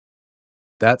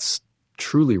That's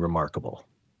truly remarkable.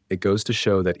 It goes to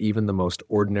show that even the most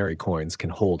ordinary coins can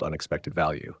hold unexpected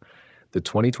value. The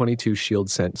 2022 Shield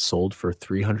cent sold for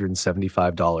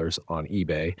 $375 on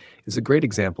eBay is a great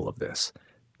example of this.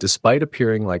 Despite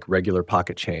appearing like regular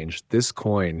pocket change, this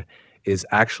coin is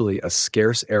actually a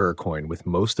scarce error coin with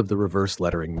most of the reverse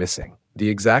lettering missing. The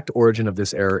exact origin of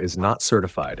this error is not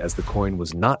certified, as the coin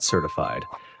was not certified,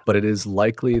 but it is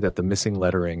likely that the missing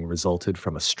lettering resulted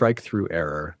from a strike-through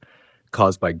error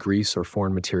caused by grease or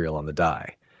foreign material on the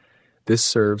die. This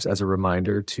serves as a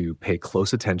reminder to pay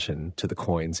close attention to the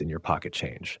coins in your pocket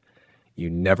change. You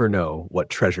never know what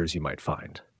treasures you might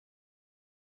find.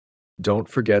 Don't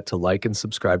forget to like and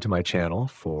subscribe to my channel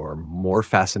for more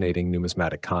fascinating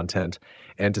numismatic content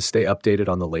and to stay updated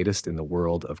on the latest in the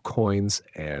world of coins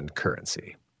and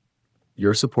currency.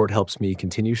 Your support helps me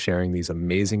continue sharing these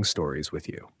amazing stories with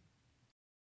you.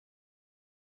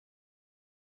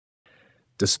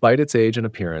 Despite its age and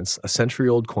appearance, a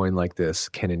century-old coin like this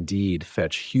can indeed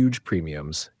fetch huge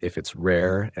premiums if it's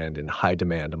rare and in high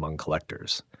demand among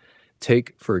collectors.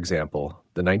 Take, for example,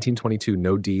 the 1922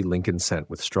 No-D Lincoln cent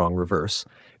with strong reverse,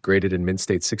 graded in mint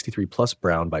state 63 plus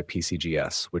brown by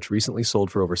PCGS, which recently sold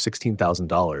for over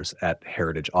 $16,000 at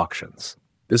Heritage Auctions.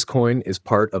 This coin is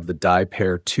part of the die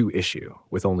pair 2 issue,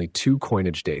 with only 2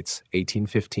 coinage dates,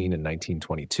 1815 and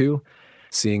 1922,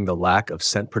 seeing the lack of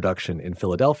cent production in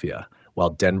Philadelphia, while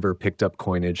Denver picked up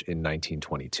coinage in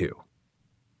 1922.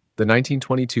 The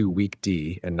 1922 Week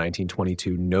D and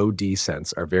 1922 No D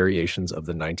cents are variations of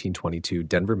the 1922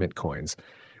 Denver Mint coins,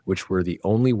 which were the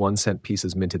only 1-cent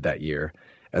pieces minted that year,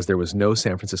 as there was no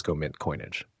San Francisco Mint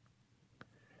coinage.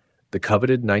 The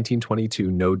coveted 1922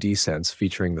 No D cents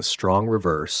featuring the strong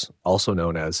reverse, also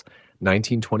known as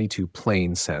 1922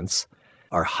 Plain cents,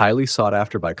 are highly sought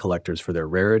after by collectors for their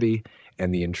rarity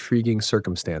and the intriguing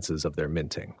circumstances of their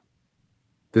minting.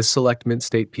 This select mint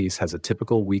state piece has a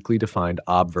typical weakly defined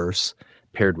obverse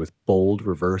paired with bold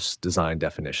reverse design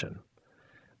definition.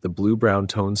 The blue-brown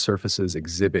tone surfaces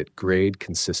exhibit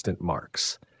grade-consistent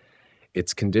marks.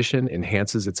 Its condition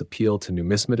enhances its appeal to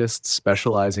numismatists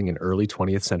specializing in early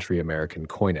 20th century American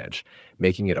coinage,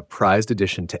 making it a prized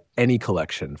addition to any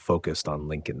collection focused on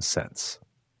Lincoln cents.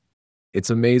 It's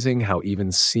amazing how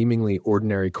even seemingly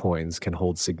ordinary coins can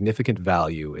hold significant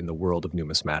value in the world of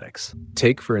numismatics.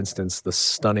 Take, for instance, the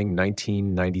stunning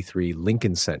 1993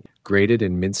 Lincoln cent, graded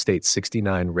in mint state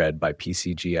 69 red by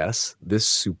PCGS. This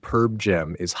superb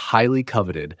gem is highly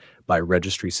coveted by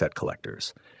registry set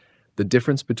collectors. The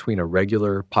difference between a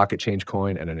regular pocket change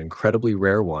coin and an incredibly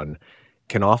rare one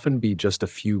can often be just a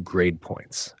few grade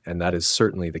points, and that is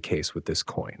certainly the case with this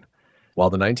coin. While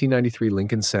the 1993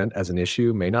 Lincoln cent as an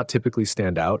issue may not typically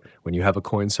stand out, when you have a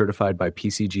coin certified by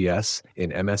PCGS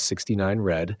in MS69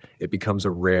 red, it becomes a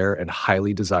rare and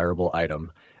highly desirable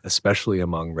item, especially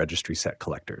among registry set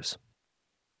collectors.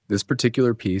 This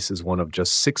particular piece is one of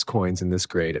just 6 coins in this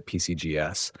grade at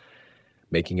PCGS,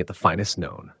 making it the finest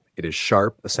known. It is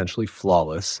sharp, essentially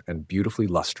flawless, and beautifully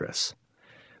lustrous.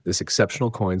 This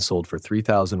exceptional coin sold for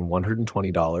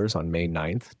 $3,120 on May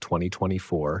 9,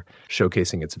 2024,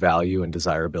 showcasing its value and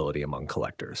desirability among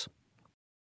collectors.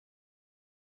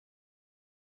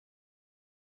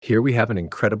 Here we have an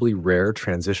incredibly rare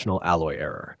transitional alloy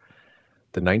error.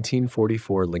 The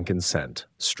 1944 Lincoln cent,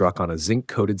 struck on a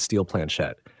zinc-coated steel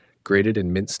planchette, graded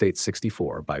in mint state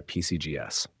 64 by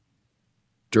PCGS.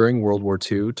 During World War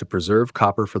II, to preserve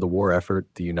copper for the war effort,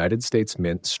 the United States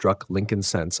Mint struck Lincoln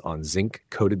cents on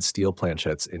zinc-coated steel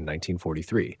planchettes in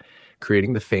 1943,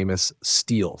 creating the famous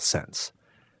steel cents.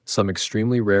 Some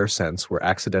extremely rare cents were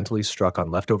accidentally struck on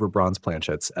leftover bronze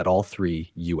planchettes at all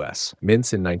 3 U.S.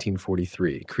 mints in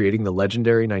 1943, creating the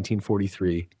legendary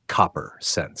 1943 copper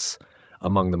cents,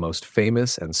 among the most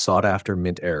famous and sought-after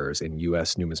mint errors in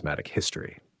U.S. numismatic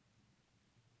history.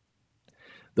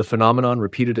 The phenomenon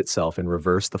repeated itself in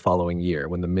reverse the following year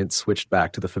when the mint switched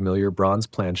back to the familiar bronze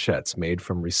planchettes made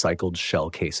from recycled shell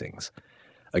casings.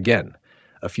 Again,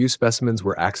 a few specimens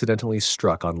were accidentally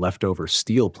struck on leftover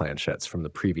steel planchettes from the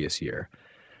previous year,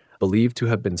 believed to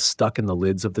have been stuck in the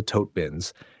lids of the tote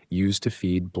bins used to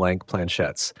feed blank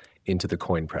planchettes into the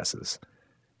coin presses.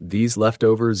 These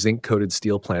leftover zinc-coated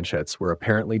steel planchettes were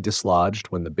apparently dislodged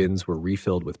when the bins were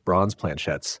refilled with bronze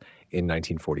planchettes in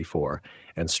 1944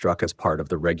 and struck as part of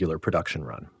the regular production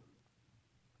run.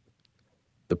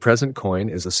 The present coin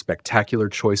is a spectacular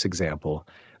choice example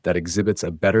that exhibits a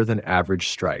better-than-average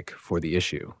strike for the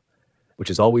issue,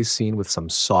 which is always seen with some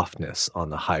softness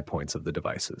on the high points of the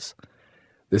devices.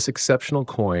 This exceptional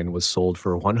coin was sold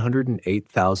for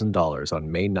 $108,000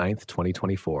 on May 9,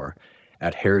 2024,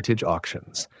 at Heritage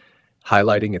Auctions,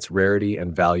 highlighting its rarity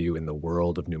and value in the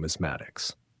world of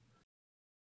numismatics.